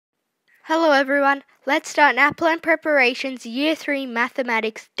Hello everyone, let's start NAPLAN Preparations Year 3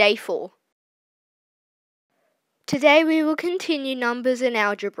 Mathematics Day 4. Today we will continue numbers and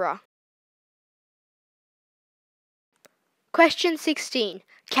algebra. Question 16.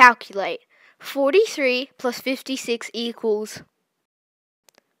 Calculate. 43 plus 56 equals.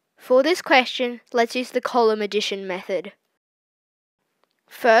 For this question, let's use the column addition method.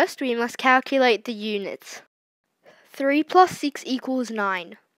 First, we must calculate the units. 3 plus 6 equals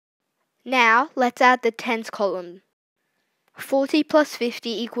 9. Now, let's add the tens column. 40 plus 50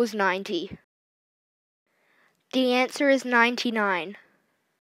 equals 90. The answer is 99.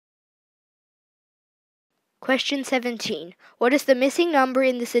 Question 17. What is the missing number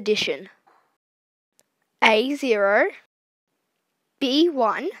in this addition? A 0, B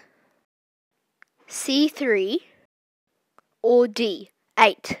 1, C 3, or D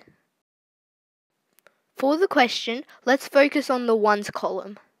 8? For the question, let's focus on the ones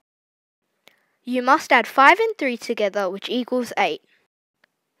column. You must add 5 and 3 together, which equals 8.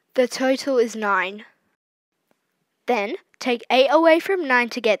 The total is 9. Then, take 8 away from 9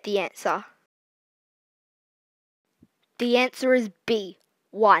 to get the answer. The answer is B,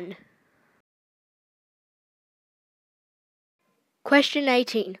 1. Question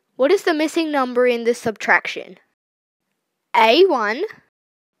 18. What is the missing number in this subtraction? A 1,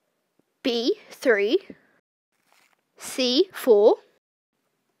 B 3, C 4,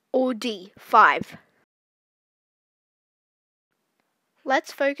 or D 5?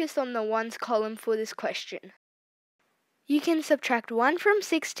 Let's focus on the ones column for this question. You can subtract 1 from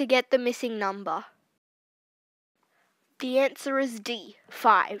 6 to get the missing number. The answer is D,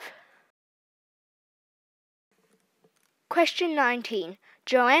 5. Question 19.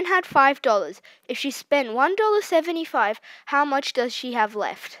 Joanne had $5. If she spent $1.75, how much does she have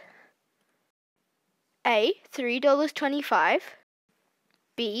left? A, $3.25,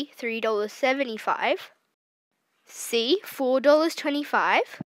 B, $3.75, C, $4.25,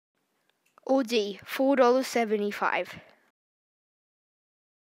 or D, $4.75?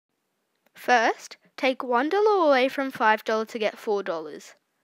 First, take $1 away from $5 to get $4.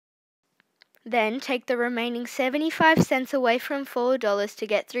 Then take the remaining 75 cents away from $4 to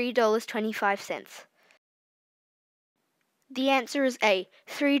get $3.25. The answer is A,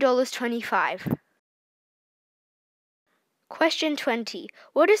 $3.25. Question 20.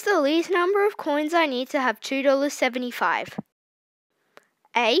 What is the least number of coins I need to have $2.75?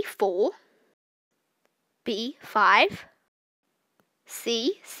 A, 4, B, 5,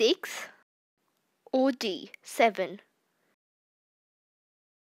 C, 6, or D, 7?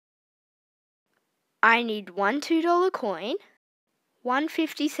 I need one $2 coin, one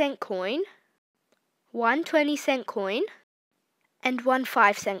 50-cent coin, one 20-cent coin, and one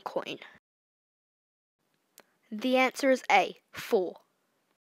 5-cent coin. The answer is A, 4.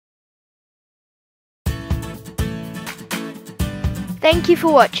 Thank you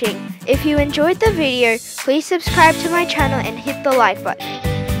for watching. If you enjoyed the video, please subscribe to my channel and hit the like button.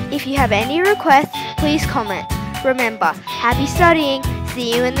 If you have any requests, please comment. Remember, happy studying!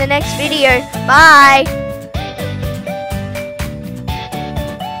 See you in the next video. Bye!